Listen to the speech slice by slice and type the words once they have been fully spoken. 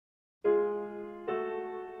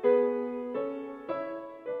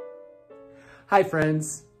Hi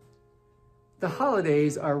friends! The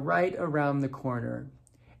holidays are right around the corner,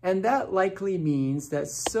 and that likely means that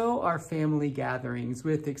so are family gatherings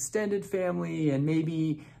with extended family and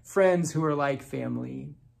maybe friends who are like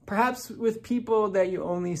family, perhaps with people that you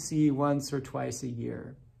only see once or twice a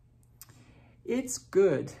year. It's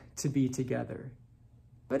good to be together,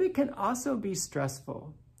 but it can also be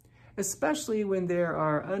stressful, especially when there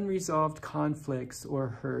are unresolved conflicts or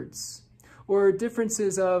hurts, or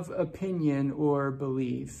differences of opinion or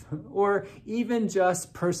belief, or even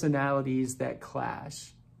just personalities that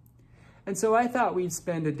clash. And so I thought we'd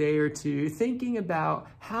spend a day or two thinking about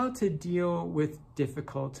how to deal with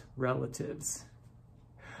difficult relatives.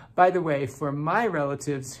 By the way, for my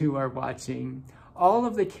relatives who are watching, all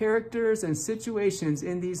of the characters and situations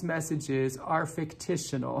in these messages are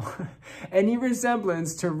fictional. Any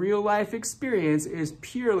resemblance to real-life experience is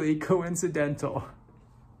purely coincidental.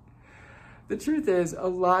 The truth is, a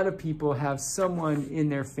lot of people have someone in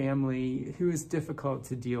their family who is difficult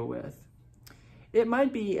to deal with. It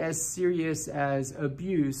might be as serious as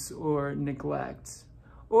abuse or neglect,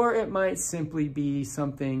 or it might simply be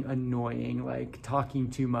something annoying like talking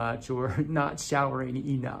too much or not showering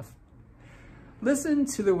enough. Listen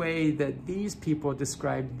to the way that these people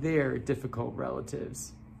describe their difficult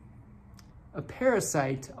relatives. A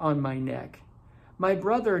parasite on my neck. My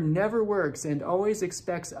brother never works and always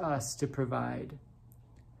expects us to provide.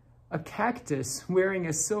 A cactus wearing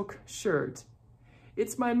a silk shirt.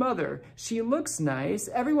 It's my mother. She looks nice.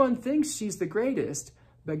 Everyone thinks she's the greatest,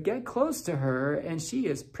 but get close to her and she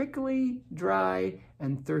is prickly, dry,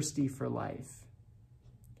 and thirsty for life.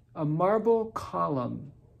 A marble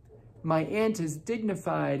column. My aunt is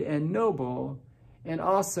dignified and noble, and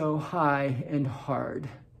also high and hard.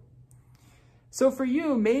 So for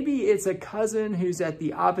you, maybe it's a cousin who's at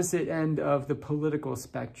the opposite end of the political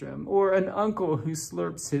spectrum, or an uncle who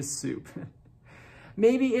slurps his soup.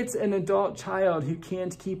 Maybe it's an adult child who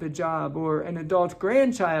can't keep a job, or an adult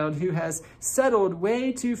grandchild who has settled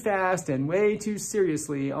way too fast and way too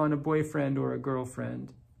seriously on a boyfriend or a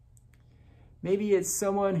girlfriend. Maybe it's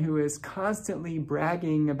someone who is constantly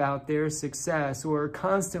bragging about their success or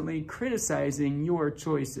constantly criticizing your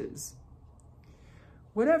choices.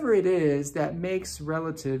 Whatever it is that makes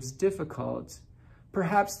relatives difficult,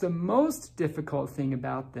 perhaps the most difficult thing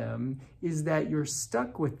about them is that you're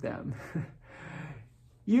stuck with them.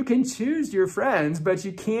 You can choose your friends, but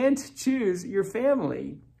you can't choose your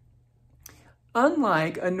family.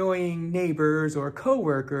 Unlike annoying neighbors or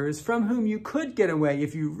coworkers from whom you could get away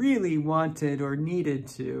if you really wanted or needed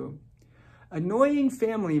to, annoying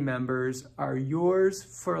family members are yours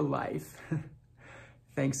for life.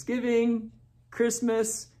 Thanksgiving,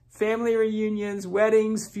 Christmas, family reunions,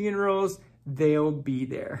 weddings, funerals, they'll be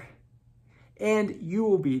there. And you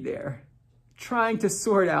will be there, trying to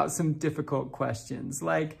sort out some difficult questions,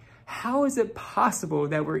 like, how is it possible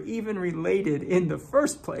that we're even related in the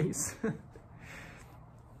first place?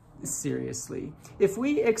 Seriously, if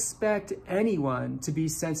we expect anyone to be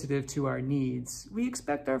sensitive to our needs, we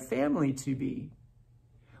expect our family to be.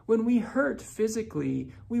 When we hurt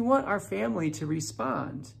physically, we want our family to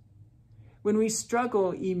respond. When we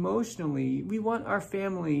struggle emotionally, we want our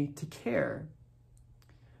family to care.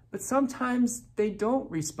 But sometimes they don't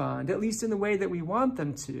respond, at least in the way that we want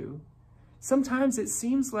them to. Sometimes it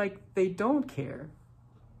seems like they don't care.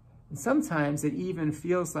 And sometimes it even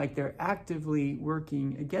feels like they're actively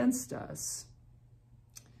working against us.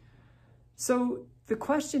 So the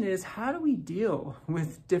question is, how do we deal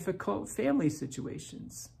with difficult family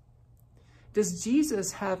situations? Does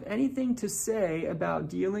Jesus have anything to say about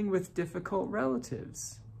dealing with difficult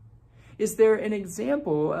relatives? Is there an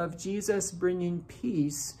example of Jesus bringing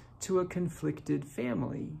peace to a conflicted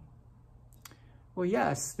family? Well,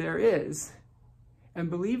 yes, there is. And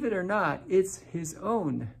believe it or not, it's his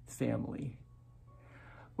own family.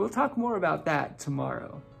 We'll talk more about that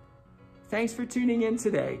tomorrow. Thanks for tuning in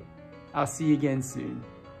today. I'll see you again soon.